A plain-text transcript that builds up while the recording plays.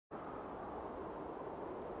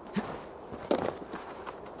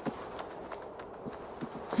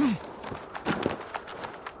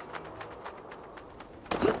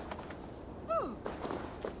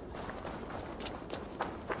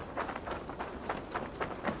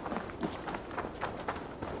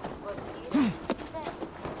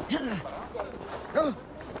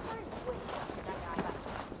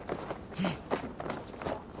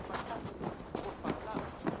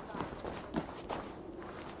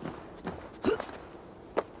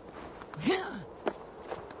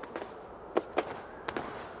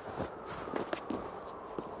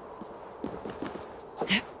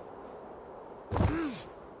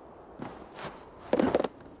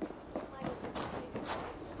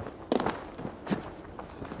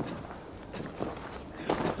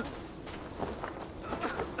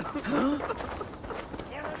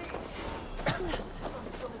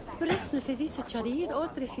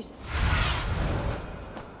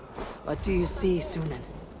What do you see, Sunan?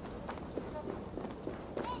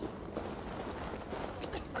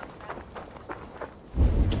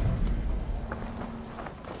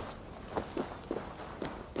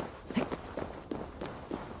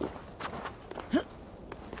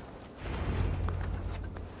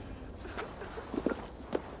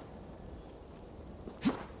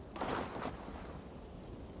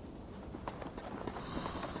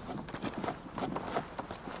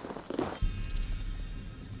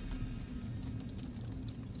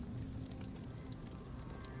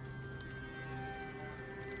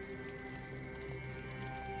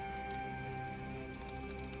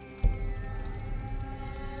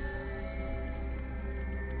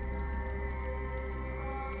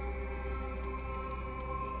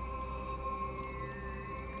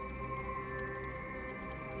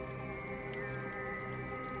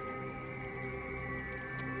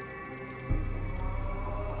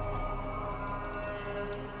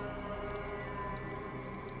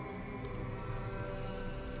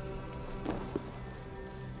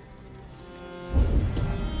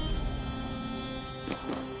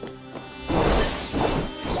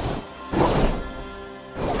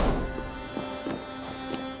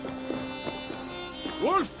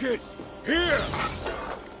 Here!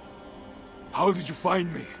 How did you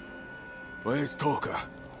find me? Where's Toka?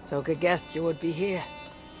 Toka guessed you would be here.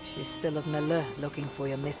 She's still at Melle, looking for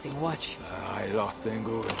your missing watch. I lost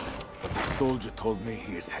Engel, but the soldier told me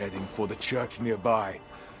he is heading for the church nearby.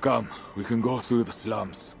 Come, we can go through the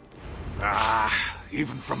slums.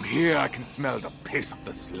 Even from here I can smell the piss of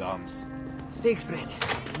the slums. Siegfried,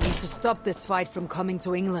 you need to stop this fight from coming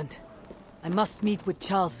to England. I must meet with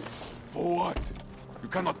Charles. For what? You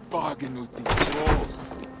cannot bargain with these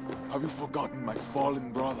trolls. Have you forgotten my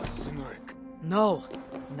fallen brother, Sinric? No,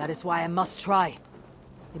 and that is why I must try.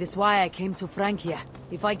 It is why I came to Francia.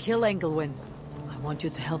 If I kill Engelwin, I want you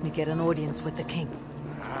to help me get an audience with the king.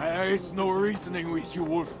 There is no reasoning with you,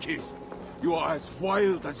 Wolf-Kissed. You are as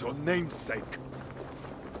wild as your namesake.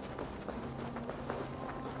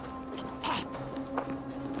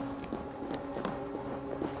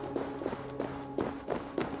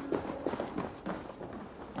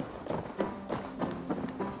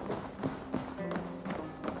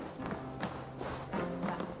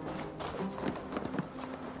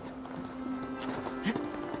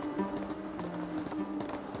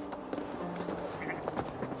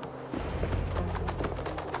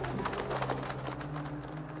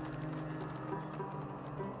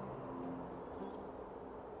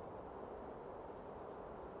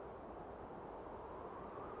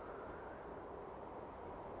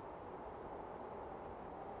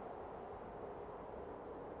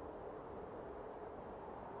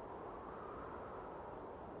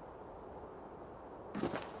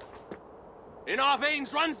 In our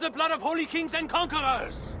veins runs the blood of holy kings and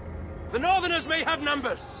conquerors. The Northerners may have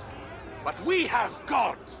numbers, but we have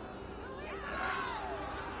God.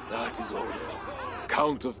 That is Odo,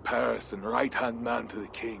 Count of Paris and right-hand man to the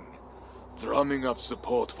king, drumming up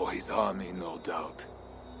support for his army, no doubt.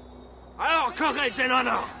 Our courage and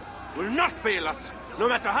honor will not fail us, no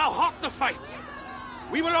matter how hot the fight.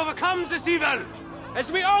 We will overcome this evil,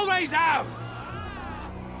 as we always have.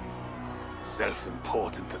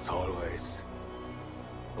 Self-important as always.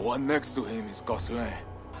 The one next to him is Gosselin,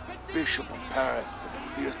 Bishop of Paris and a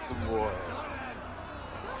fearsome warrior.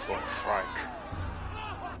 For Frank.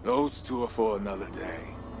 Those two are for another day.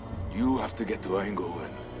 You have to get to Engelwin,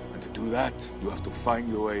 and to do that, you have to find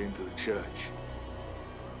your way into the church.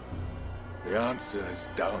 The answer is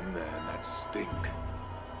down there in that stink.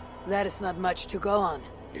 That is not much to go on.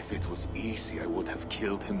 If it was easy, I would have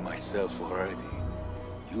killed him myself already.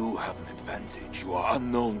 You have an advantage. You are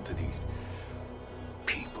unknown to these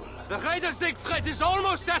people. The Raider Siegfried is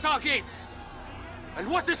almost at our gates. And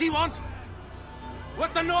what does he want?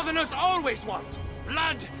 What the Northerners always want.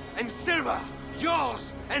 Blood and silver.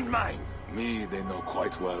 Yours and mine. Me, they know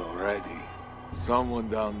quite well already. Someone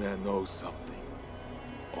down there knows something.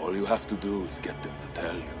 All you have to do is get them to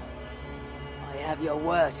tell you. I have your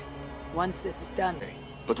word. Once this is done...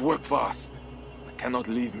 But work fast. I cannot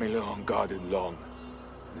leave Mille unguarded long.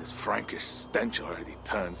 This Frankish stench already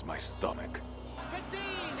turns my stomach.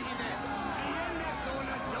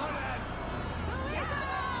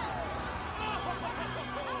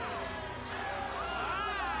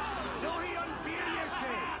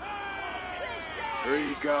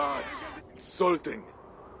 Three guards. Insulting.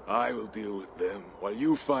 I will deal with them, while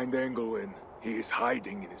you find Engelwin. He is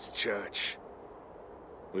hiding in his church.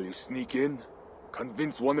 Will you sneak in?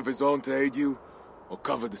 Convince one of his own to aid you? Or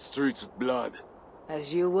cover the streets with blood?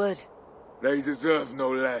 As you would. They deserve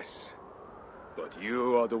no less. But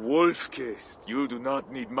you are the wolf-kissed. You do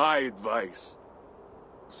not need my advice.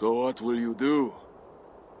 So what will you do?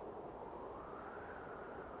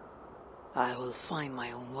 I will find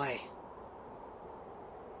my own way.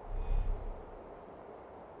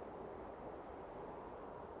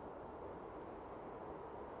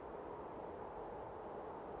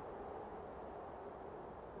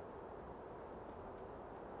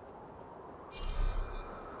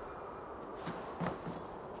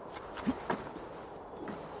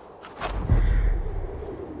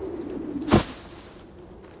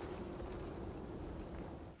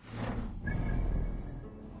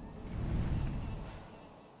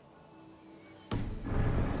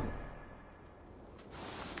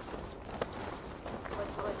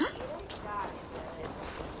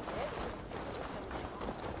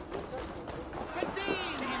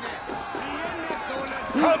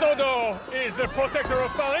 Cododo is the protector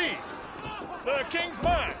of Paris, the king's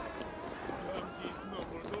man.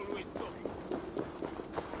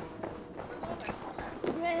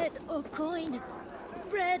 Bread or coin?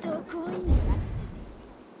 Bread or coin?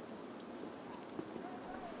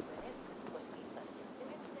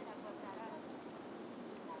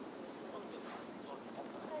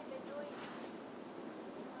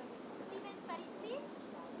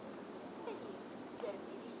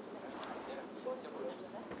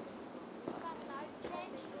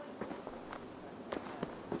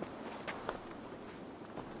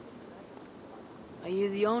 Are you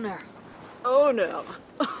the owner? Owner?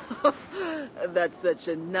 That's such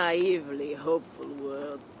a naively hopeful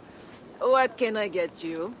word. What can I get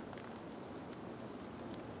you?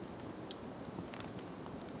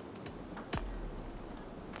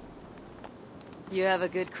 You have a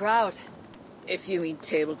good crowd. If you mean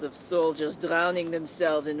tables of soldiers drowning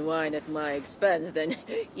themselves in wine at my expense, then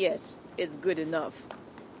yes, it's good enough.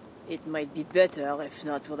 It might be better if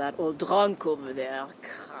not for that old drunk over there,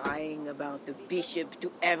 crying about the bishop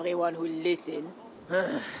to everyone who listened.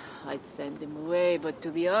 I'd send him away, but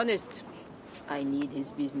to be honest, I need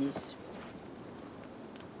his business.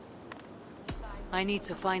 I need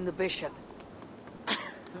to find the bishop.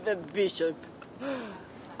 The bishop?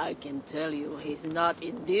 I can tell you, he's not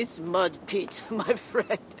in this mud pit, my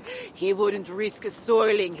friend. He wouldn't risk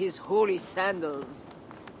soiling his holy sandals.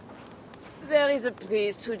 There is a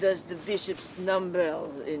priest who does the bishop's numbers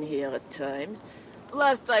in here at times.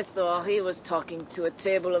 Last I saw, he was talking to a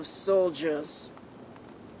table of soldiers.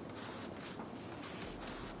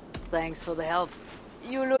 Thanks for the help.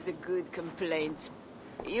 You look a good complaint.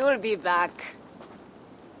 You'll be back.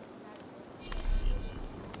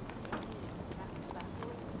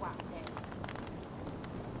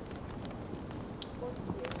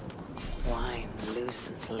 Wine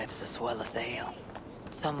loosens lips as well as ale.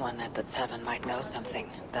 Someone at the tavern might know something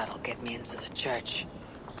that'll get me into the church.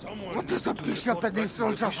 What does the bishop and these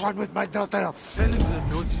soldiers want with my daughter? Tell him the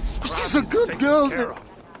nose is She's a good girl.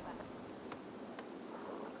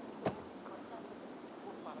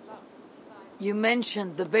 You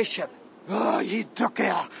mentioned the bishop. Oh, he took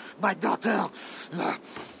her, my daughter.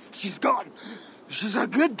 She's gone. She's a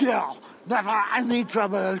good girl. Never any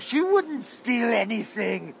trouble. She wouldn't steal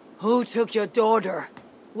anything. Who took your daughter?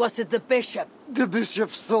 Was it the bishop? The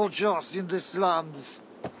bishop's soldiers in the slums.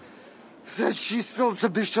 Said she stole the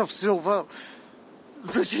bishop's silver.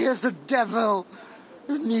 That she has the devil.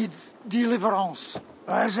 Needs deliverance.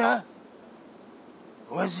 What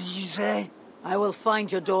did you say? I will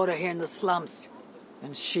find your daughter here in the slums,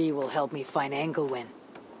 and she will help me find Engelwin.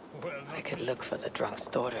 I could look for the drunk's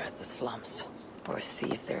daughter at the slums, or see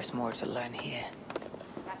if there's more to learn here.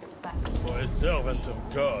 For a servant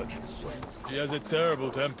of God, he has a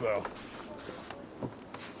terrible temper.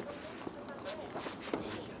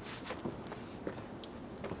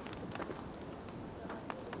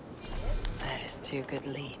 That is 2 good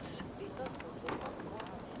leads.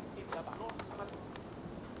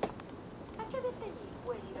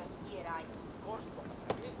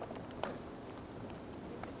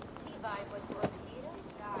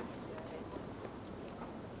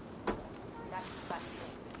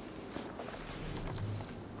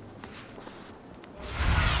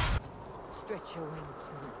 Stretch your wings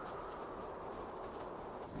to me.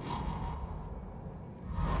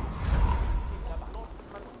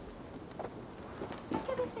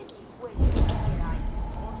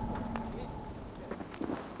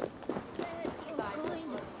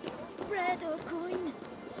 Bread or coin?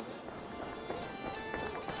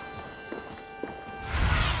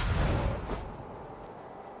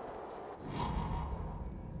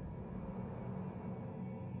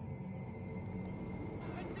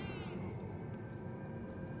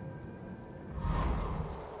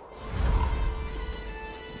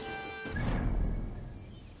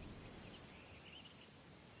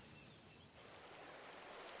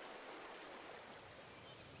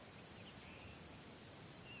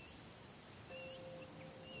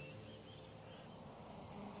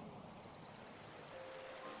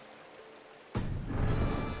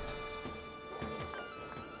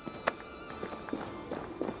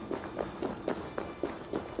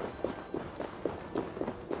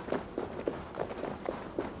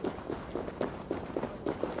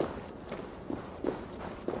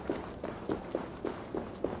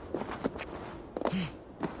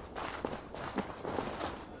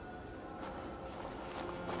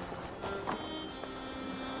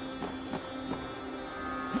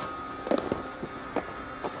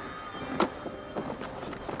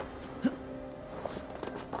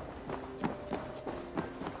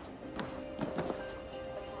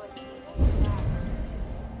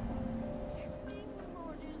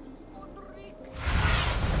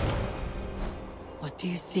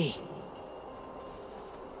 see?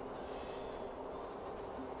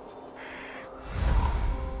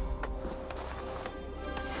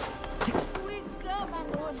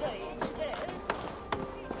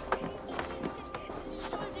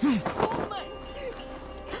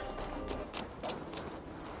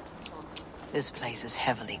 This place is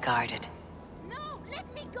heavily guarded. No, let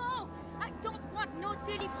me go! I don't want no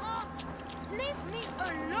deliverance! Leave me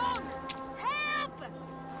alone! Help!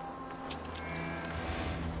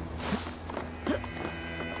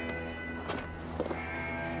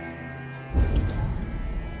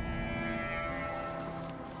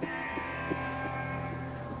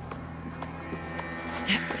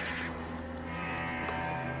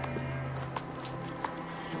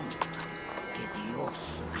 Que Dios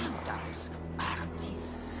andas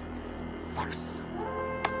artis farsa.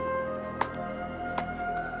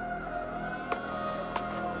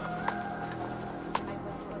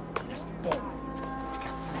 Las bom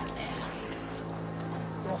caflaler.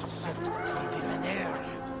 Rosset villaner.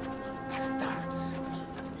 Bastards.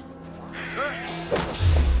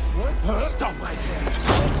 What? Stop right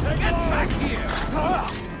there! Get back here!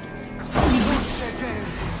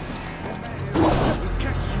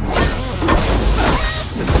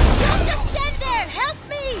 Don't just stand there! Help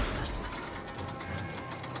me!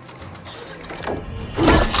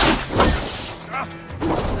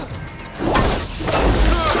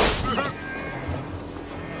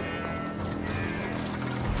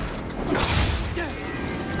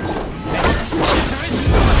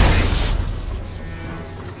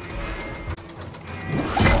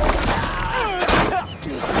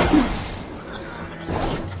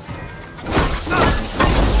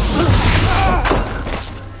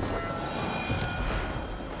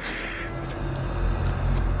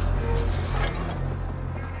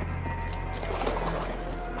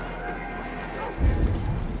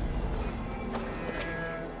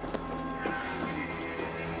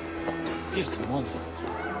 Here's Monfils.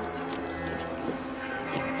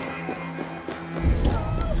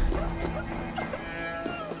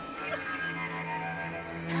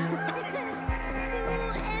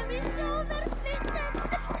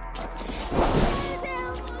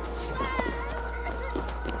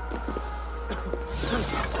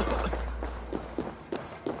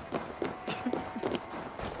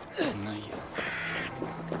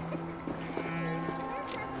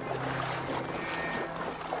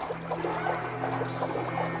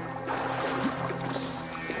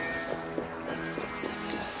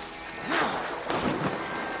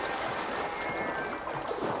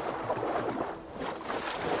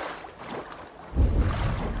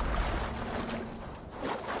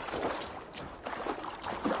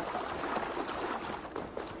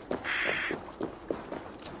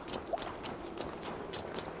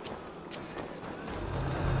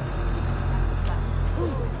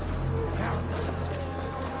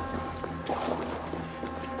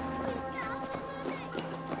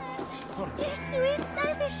 Tu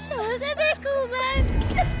está de show de Bekuman!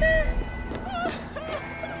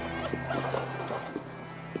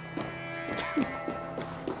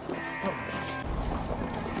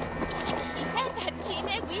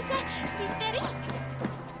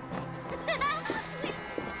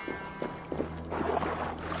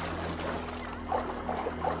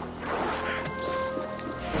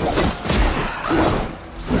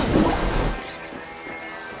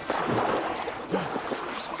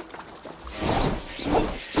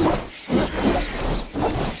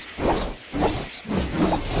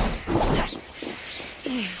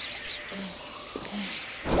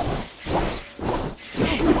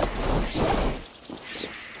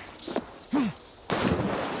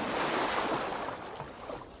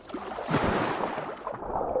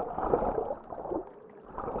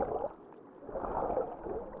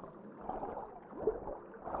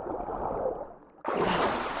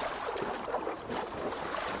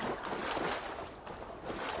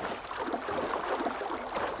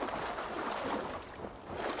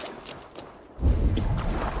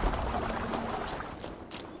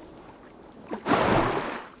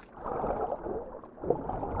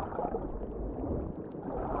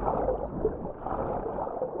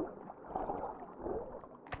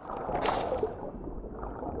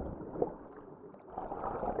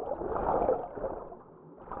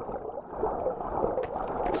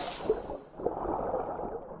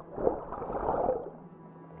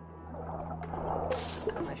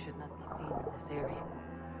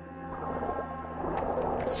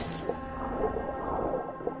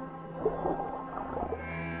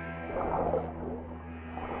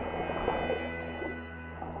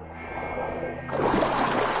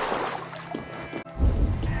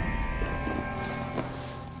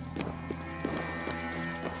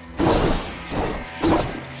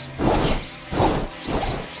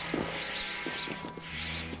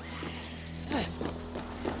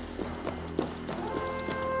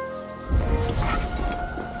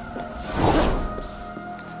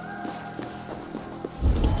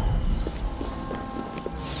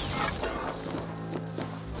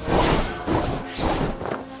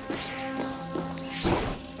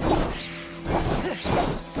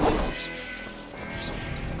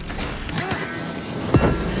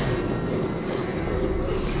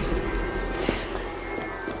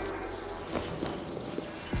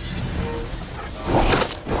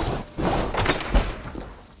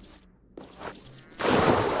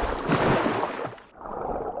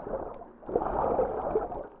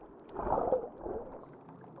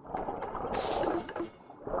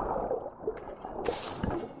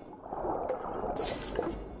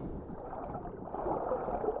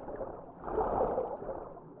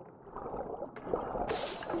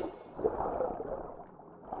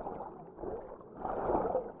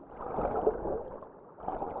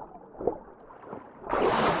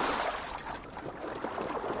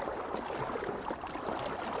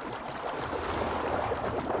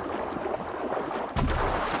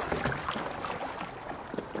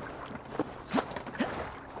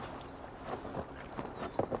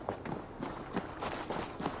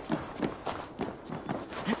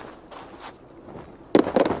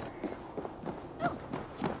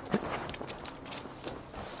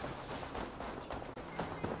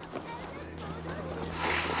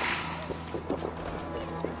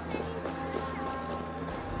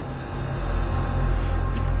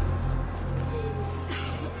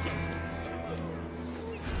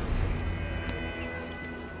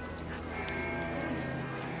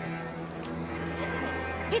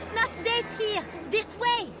 It's not safe here! This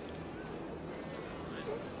way!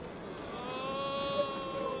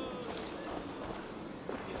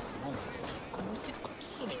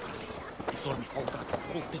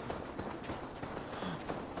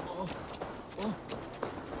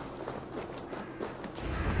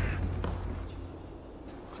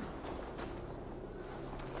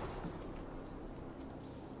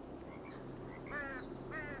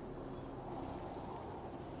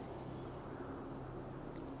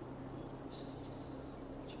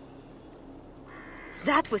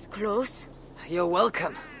 That was close. You're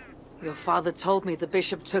welcome. Your father told me the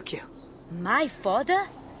bishop took you. My father?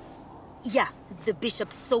 Yeah, the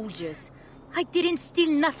bishop's soldiers. I didn't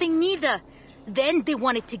steal nothing neither. Then they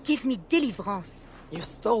wanted to give me deliverance. You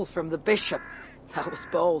stole from the bishop. That was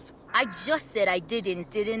bold. I just said I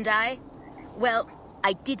didn't I? Well,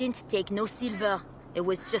 I didn't take no silver. It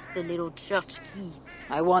was just a little church key.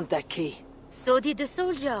 I want that key. So did the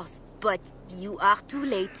soldiers. But you are too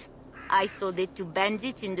late. I sold it to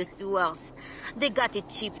bandits in the sewers. They got it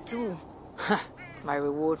cheap too. My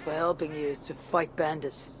reward for helping you is to fight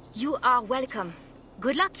bandits. You are welcome.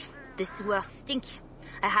 Good luck. The sewers stink.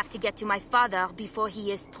 I have to get to my father before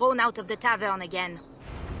he is thrown out of the tavern again.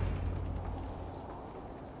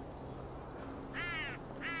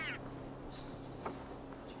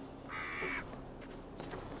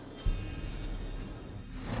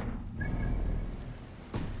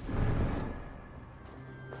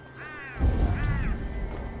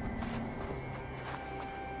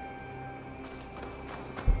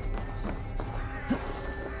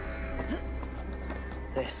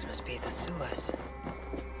 This must be the sewers.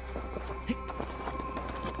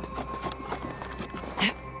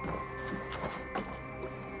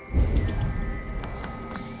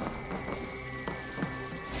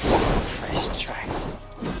 Fresh tracks.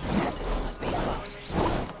 Bandits must be close.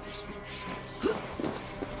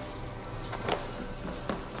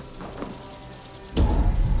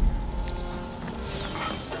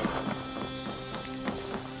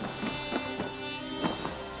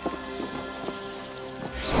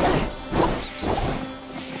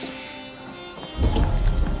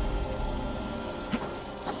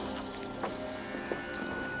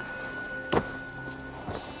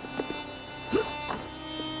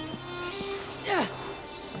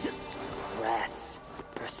 Rats.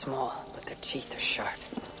 They're small, but their teeth are sharp.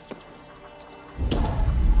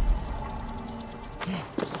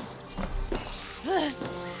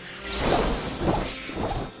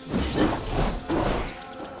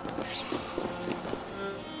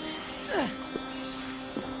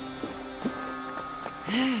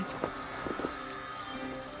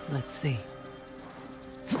 Let's see.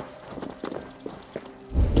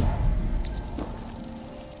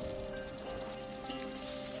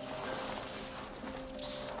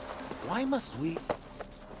 Why must we?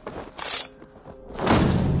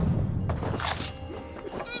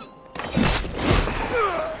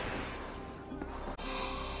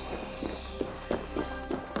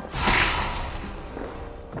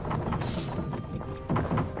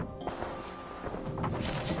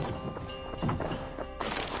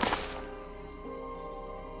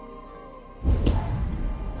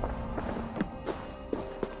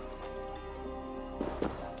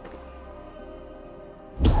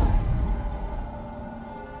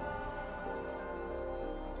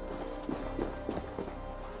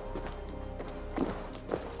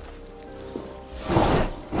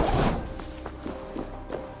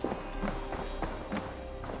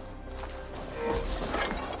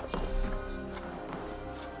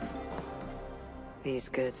 These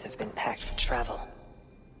goods have been packed for travel.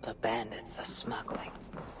 The bandits are smuggling.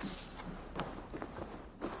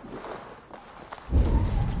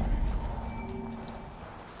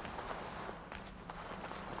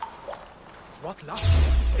 What luck?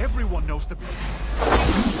 Everyone knows the...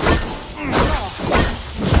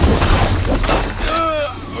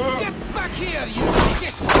 Get back here, you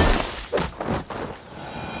shit!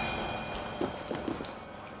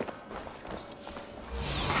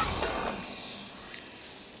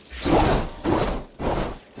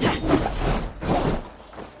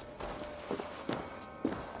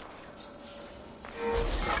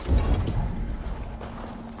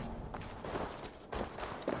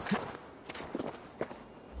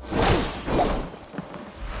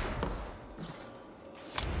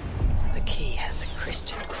 The key has a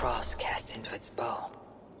Christian cross cast into its bow.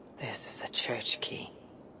 This is a church key.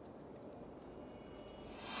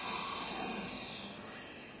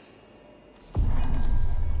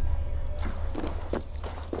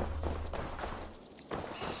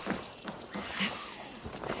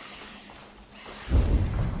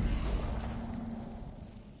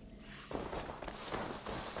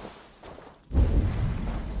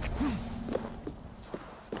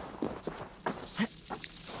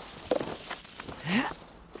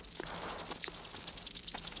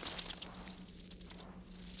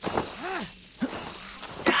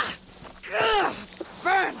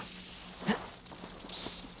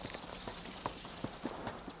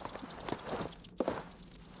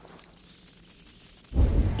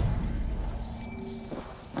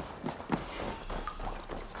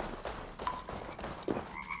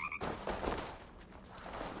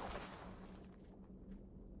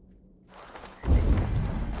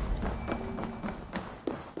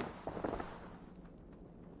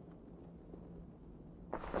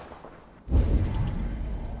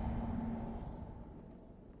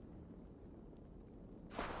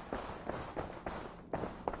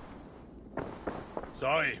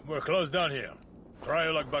 Sorry, we're closed down here. Try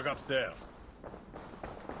your luck back upstairs.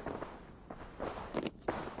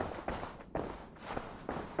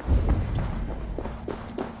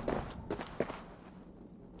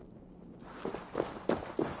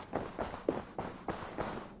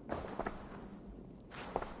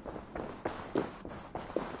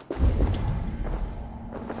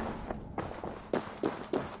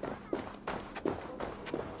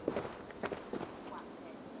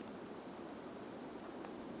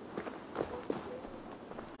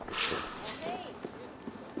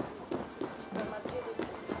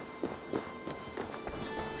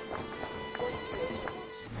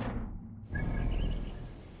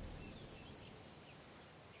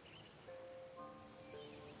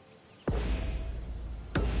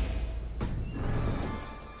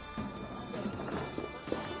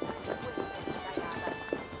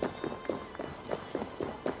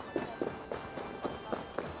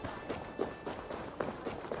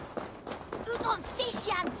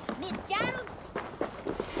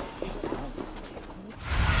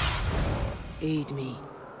 Aid me.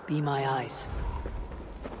 Be my eyes.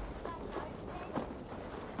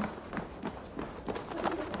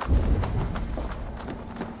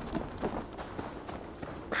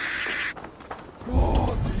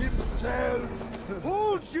 God himself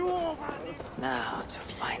holds you over. Now to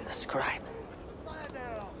find the scribe.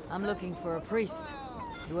 I'm looking for a priest.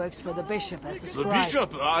 He works for the bishop as a The scribe.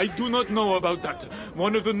 bishop? I do not know about that.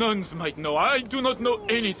 One of the nuns might know. I do not know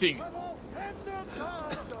anything.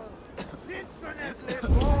 Infinitely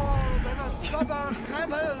more than a stubborn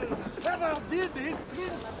camel ever did in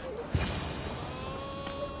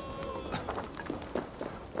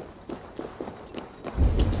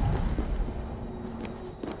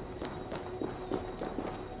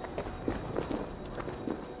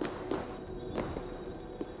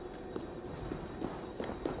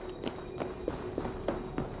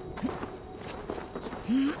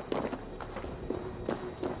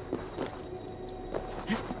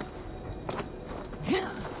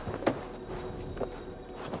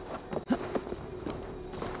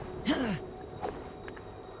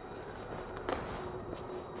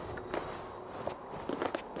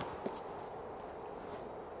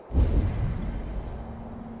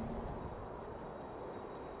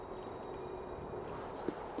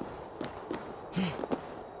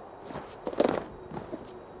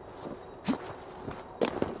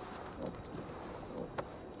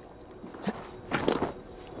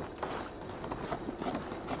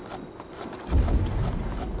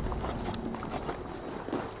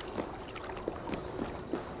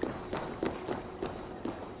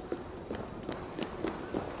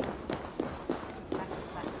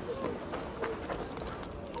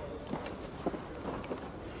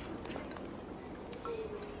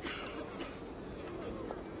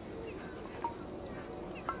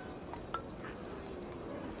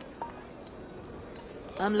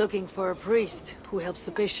I'm looking for a priest who helps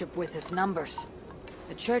the bishop with his numbers.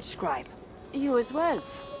 A church scribe. You as well.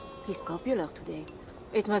 He's popular today.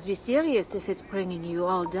 It must be serious if it's bringing you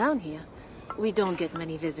all down here. We don't get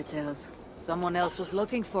many visitors. Someone else was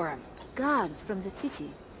looking for him. Guards from the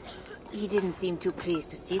city. He didn't seem too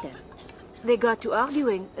pleased to see them. They got to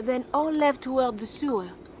arguing, then all left toward the sewer.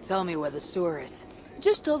 Tell me where the sewer is.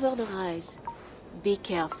 Just over the rise. Be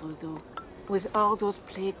careful, though. With all those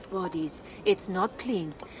plagued bodies, it's not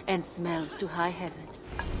clean and smells to high heaven.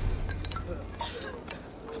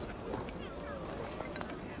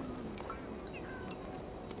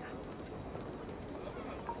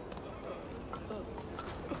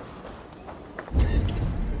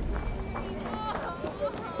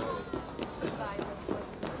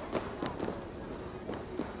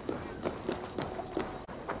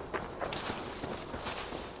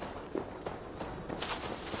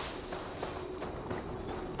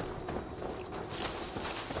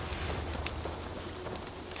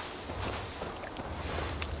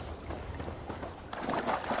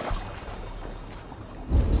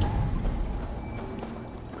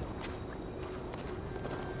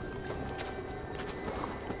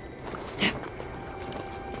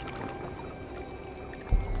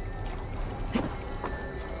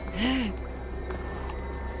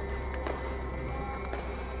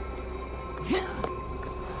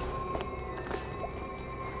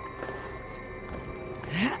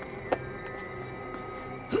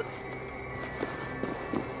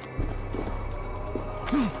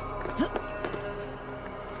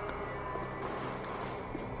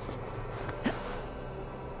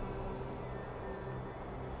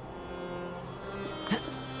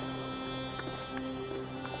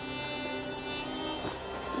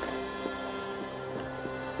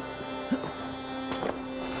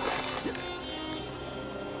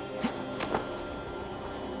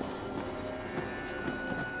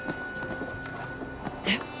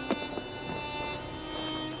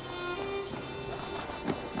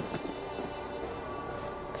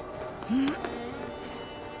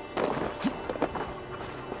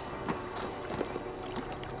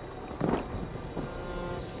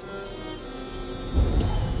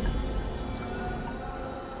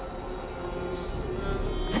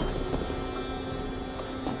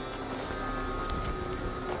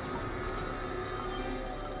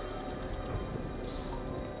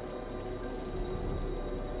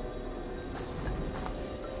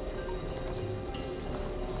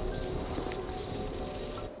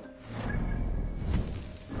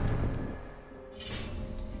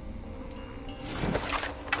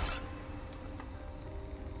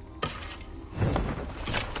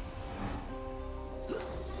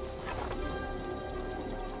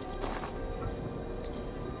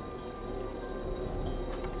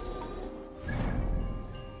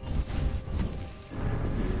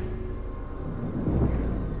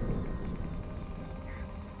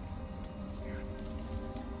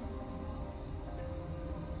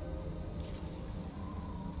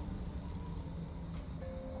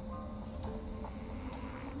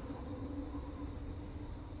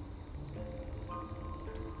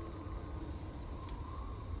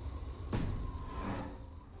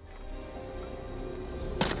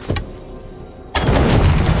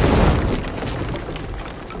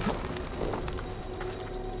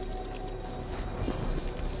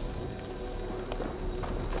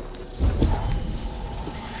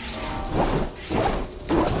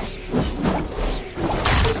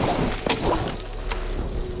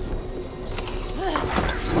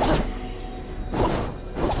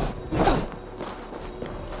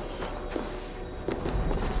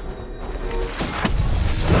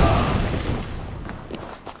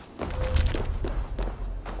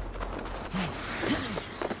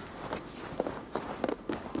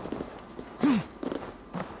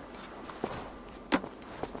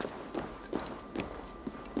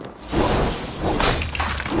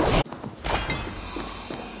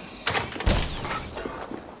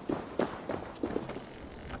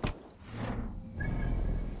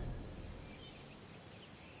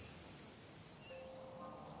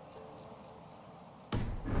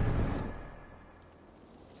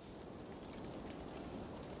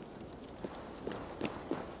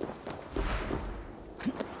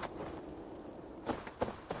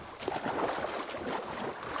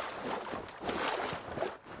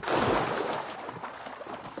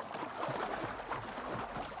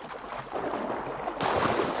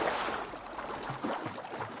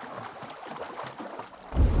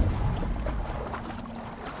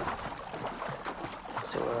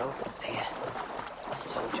 bodies here. The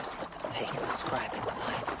soldiers must have taken the scribe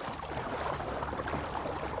inside.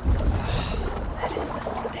 That is the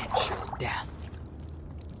stench of death.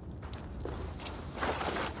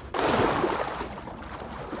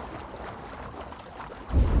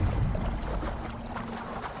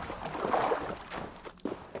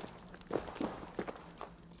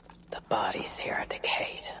 The bodies here are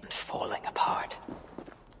decayed and falling apart.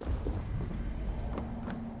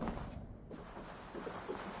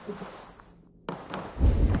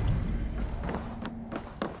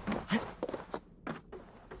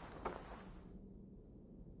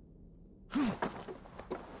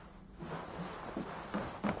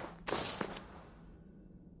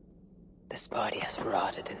 This body has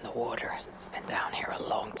rotted in the water. It's been down here a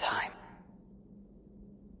long time.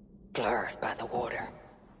 Blurred by the water.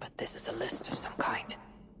 But this is a list of some kind.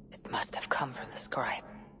 It must have come from the scribe.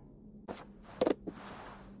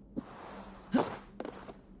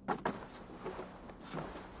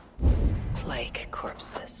 Plague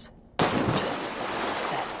corpses. Just as the man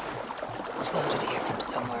said. Floated here from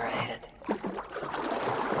somewhere ahead.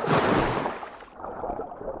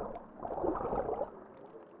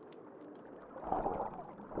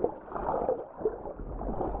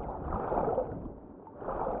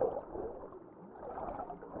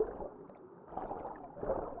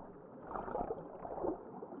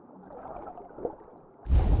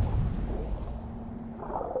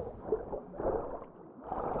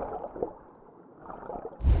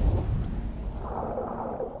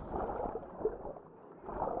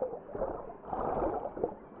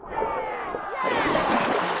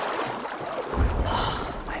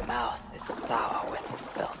 Sour with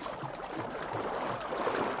filth.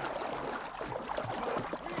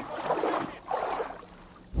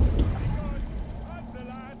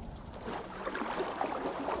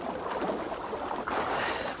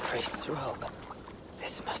 That is a priest's robe.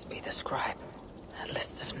 This must be the scribe. A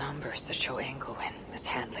list of numbers that show Engelwin is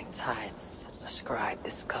handling tithes. The scribe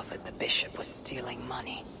discovered the bishop was stealing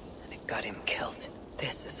money, and it got him killed.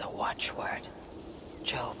 This is a watchword.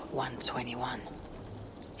 Job 121.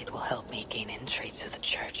 It will help me gain entry to the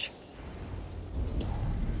church.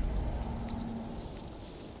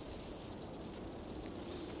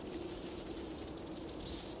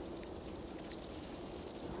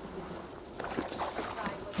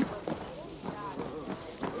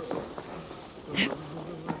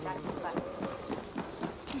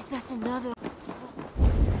 Is that another?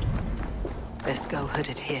 Let's go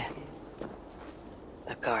hooded here.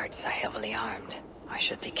 The guards are heavily armed. I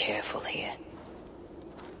should be careful here.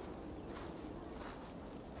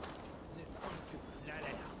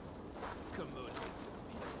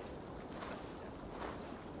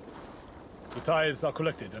 The tithes are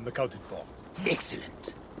collected and accounted for.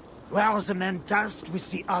 Excellent. Where are the men tasked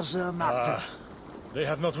with the other matter? They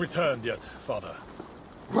have not returned yet, Father.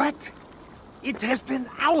 What? It has been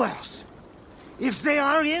hours. If they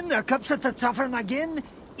are in the cups at the tavern again,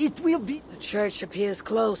 it will be... The church appears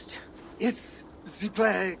closed. It's the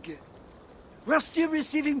plague. We're still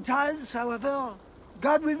receiving tithes, however.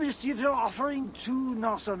 God will receive your offering to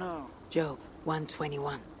Northerner. Job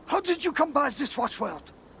 121. How did you come by this watchword?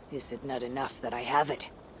 Is it not enough that I have it?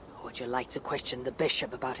 Or would you like to question the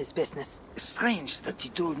bishop about his business? Strange that he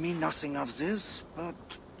told me nothing of this, but...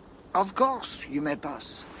 Of course, you may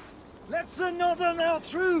pass. Let the Northerner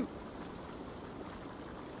through!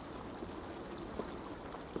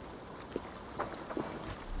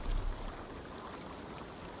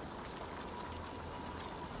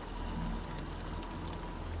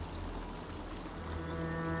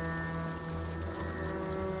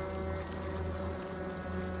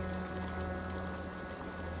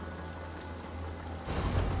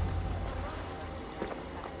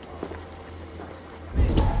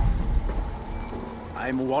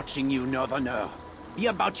 I'm watching you, Northerner. Be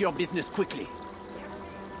about your business quickly.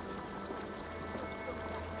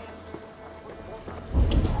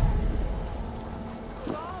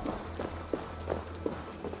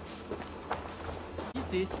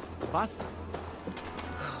 This is was?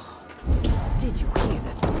 Did you hear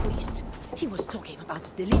that priest? He was talking about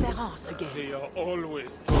deliverance again. They are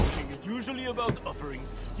always talking, usually about offerings.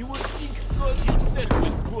 You would think God himself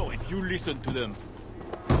was poor if you listened to them.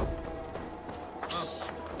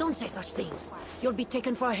 Don't say such things. You'll be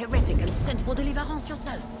taken for a heretic and sent for deliverance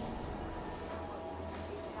yourself.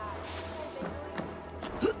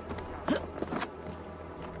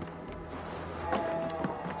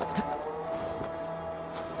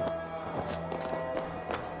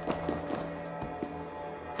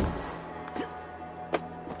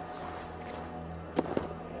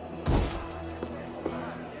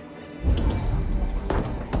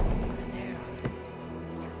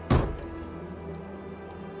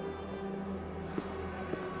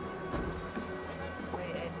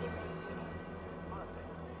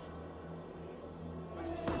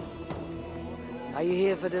 Are you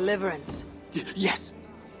here for deliverance? Yes.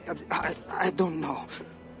 I don't know.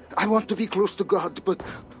 I want to be close to God, but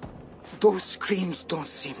those screams don't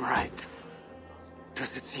seem right.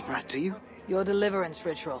 Does it seem right to you? Your deliverance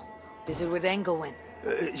ritual. Is it with Engelwin?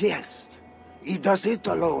 Yes. He does it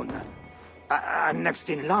alone. I'm next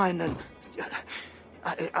in line, and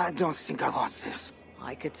I don't think I want this.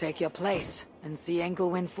 I could take your place and see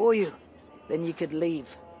Engelwin for you. Then you could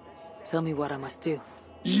leave. Tell me what I must do.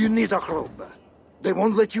 You need a robe. They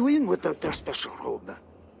won't let you in without their special robe.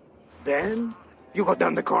 Then, you go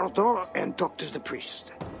down the corridor and talk to the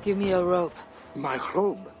priest. Give me a robe. My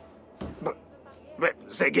robe? But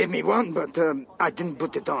they gave me one, but I didn't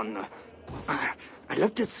put it on. I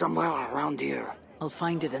left it somewhere around here. I'll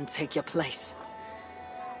find it and take your place.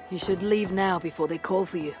 You should leave now before they call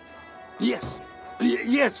for you. Yes.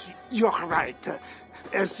 Yes, you're right.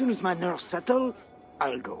 As soon as my nerves settle,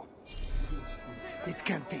 I'll go. It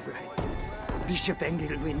can't be right. Bishop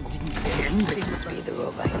Engelwin didn't say anything. This must be the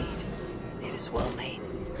robe I need. It is well made.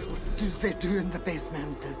 What do they do in the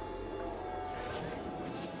basement?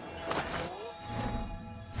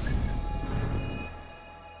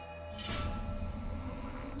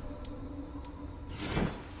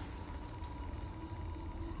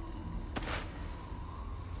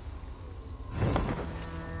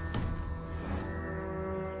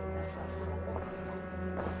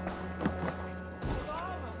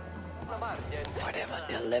 Whatever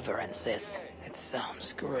deliverance is, it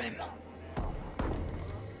sounds grim.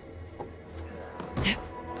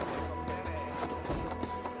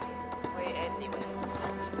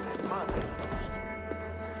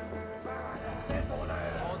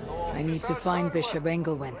 I need to find Bishop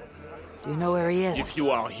Engelwin. Do you know where he is? If you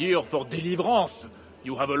are here for deliverance,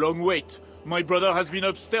 you have a long wait. My brother has been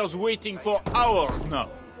upstairs waiting for hours now.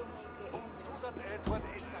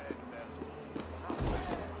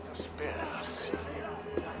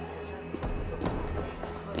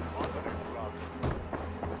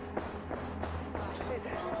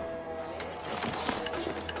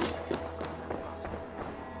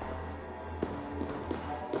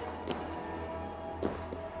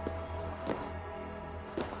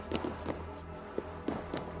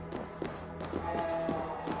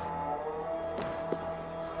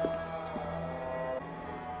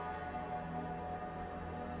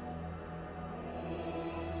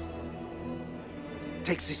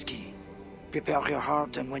 Take this key. Prepare your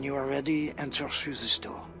heart, and when you are ready, enter through this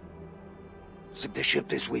door. The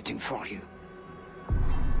bishop is waiting for you.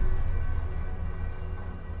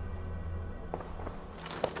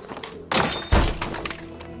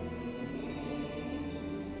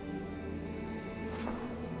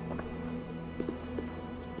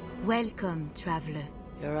 Welcome, traveler.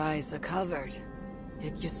 Your eyes are covered,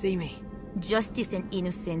 yet you see me. Justice and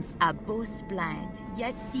innocence are both blind,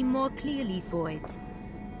 yet see more clearly for it.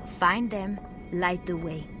 Find them, light the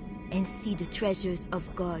way, and see the treasures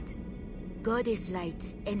of God. God is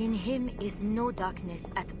light, and in him is no darkness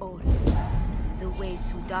at all. The way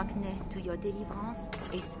through darkness to your deliverance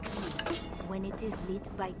is clear when it is lit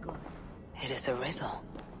by God. It is a riddle.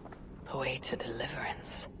 The way to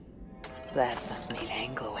deliverance. That must mean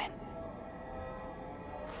Engelwin.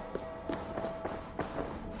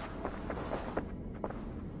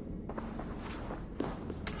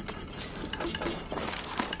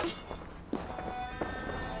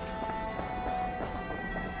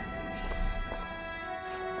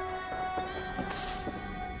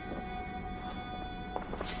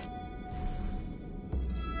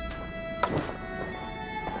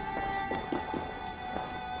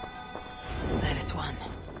 That is one.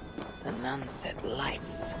 The nun said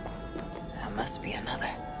lights. There must be another.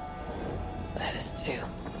 That is two.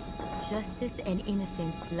 Justice and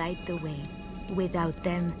innocence light the way. Without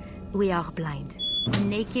them, we are blind.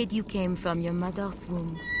 Naked you came from your mother's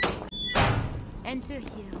womb. Enter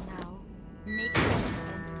here now, naked and alone.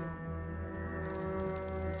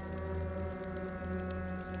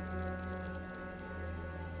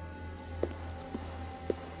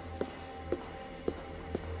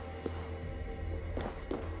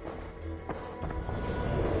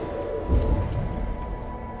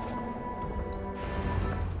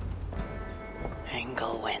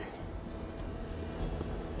 Engelwin.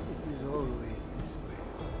 It is always this way.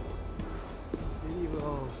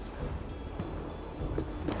 Deliverance.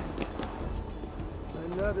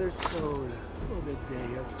 Another soul for the day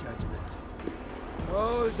of judgment.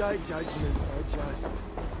 All thy judgments are just.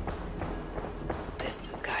 This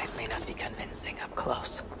disguise may not be convincing up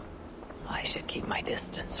close. I should keep my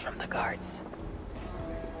distance from the guards.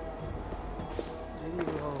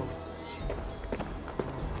 Deliverance.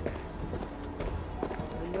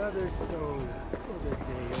 Another soul for the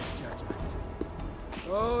day of judgment.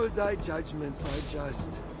 All thy judgments are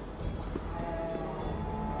just.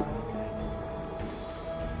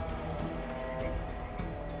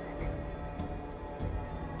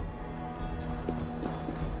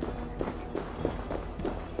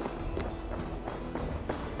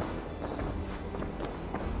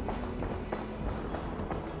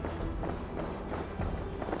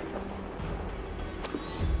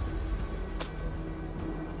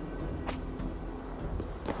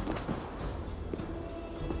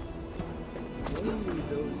 Only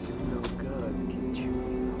those who know God can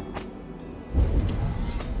truly know.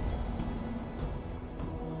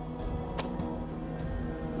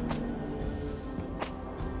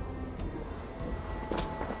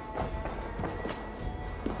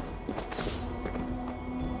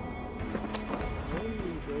 Only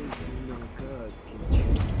those who know God can truly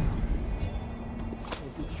know.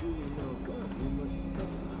 And to truly know God, we must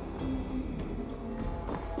suffer.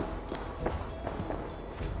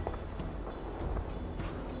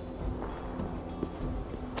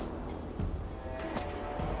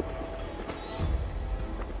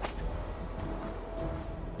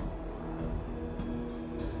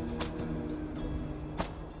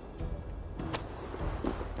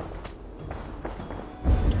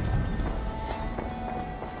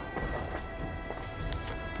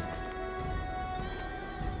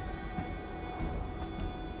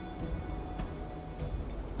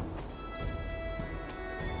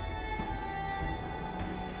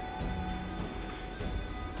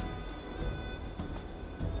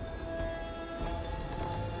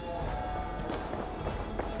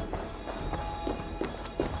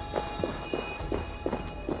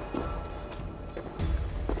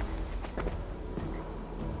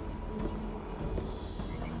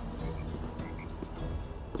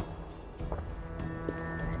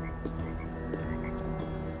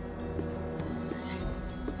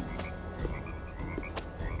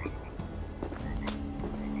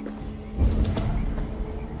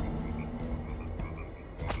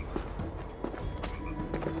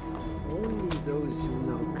 Only those who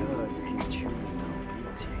know God can truly know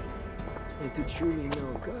beauty. And to truly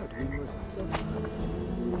know God, we must suffer.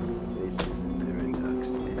 This is a paradox,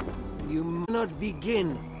 man. You must not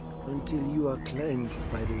begin until you are cleansed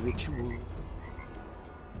by the ritual.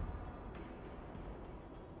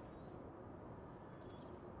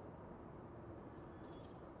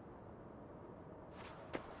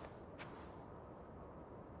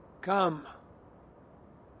 Come.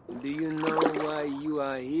 Do you know why you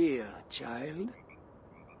are here, child?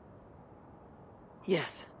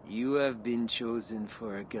 Yes. You have been chosen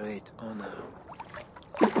for a great honor.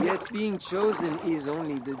 Yet being chosen is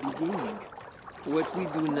only the beginning. What we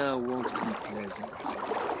do now won't be pleasant.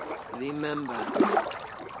 Remember,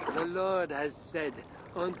 the Lord has said,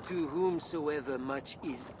 unto whomsoever much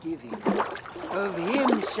is given, of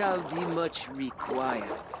him shall be much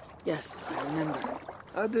required. Yes, I remember.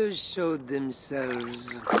 Others showed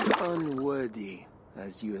themselves unworthy,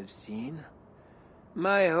 as you have seen.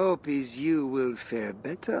 My hope is you will fare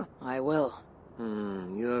better. I will.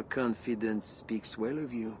 Your confidence speaks well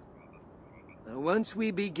of you. Now, once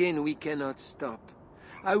we begin, we cannot stop.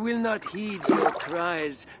 I will not heed your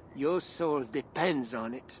cries. Your soul depends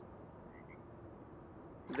on it.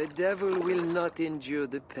 The devil will not endure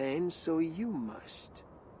the pain, so you must.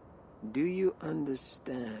 Do you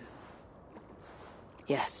understand?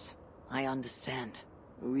 Yes, I understand.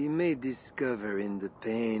 We may discover in the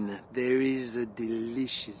pain there is a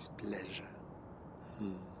delicious pleasure.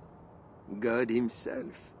 God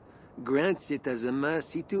himself grants it as a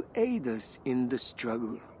mercy to aid us in the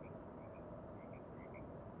struggle.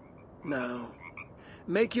 Now,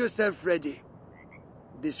 make yourself ready.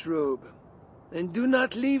 Disrobe, and do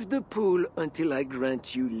not leave the pool until I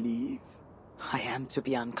grant you leave. I am to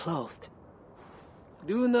be unclothed.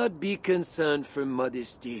 Do not be concerned for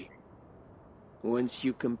modesty. Once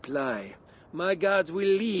you comply, my guards will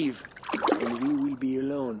leave, and we will be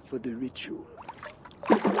alone for the ritual.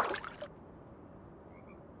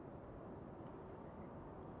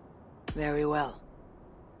 Very well.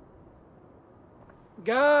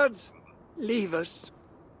 Guards, leave us.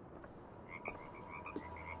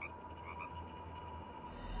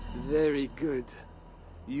 Very good.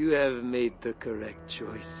 You have made the correct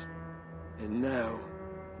choice. And now,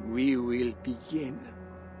 we will begin.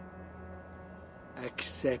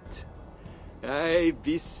 Accept, I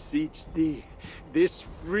beseech thee, this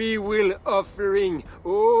free will offering,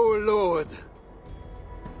 O Lord.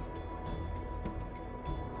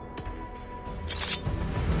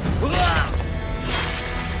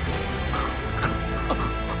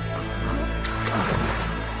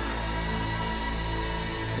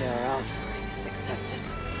 Your offering is accepted.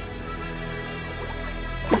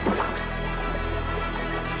 He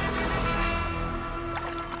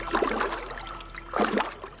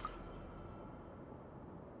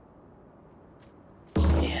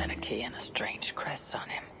had a key and a strange crest on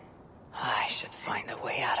him. I should find a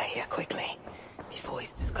way out of here quickly, before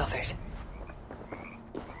he's discovered.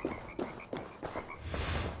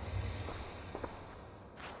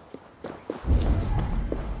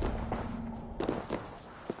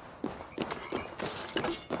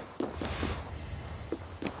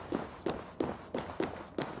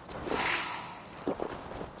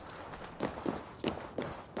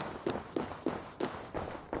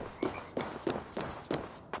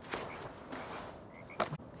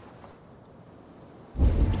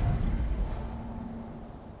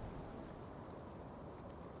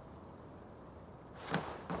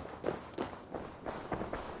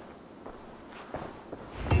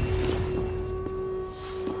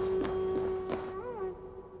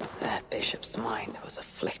 Bishop's mind was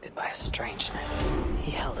afflicted by a strangeness.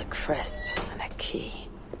 He held a crest and a key.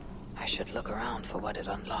 I should look around for what it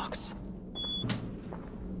unlocks.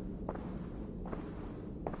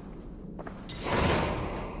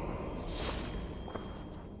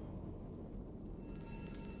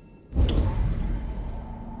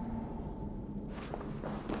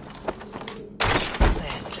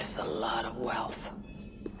 This is a lot of wealth.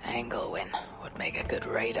 Engelwin would make a good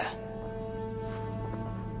raider.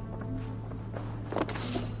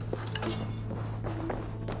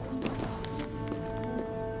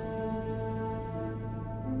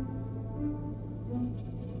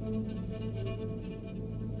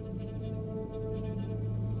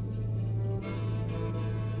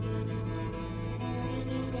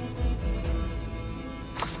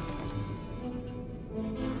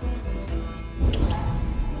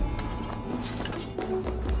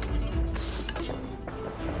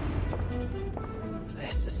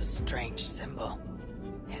 Strange symbol.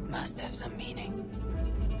 It must have some meaning.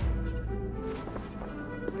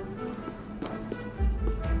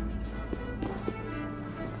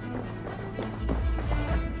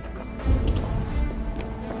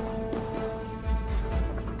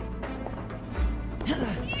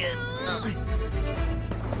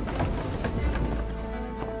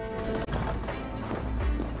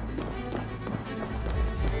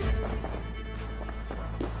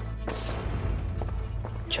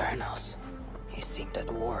 Journals. He seemed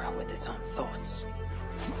at war with his own thoughts.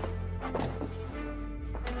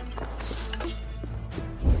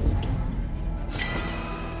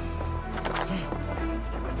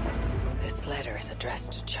 This letter is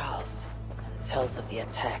addressed to Charles and tells of the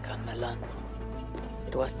attack on Melun.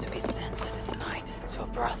 It was to be sent this night to a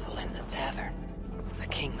brothel in the tavern. The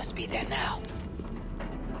king must be there now.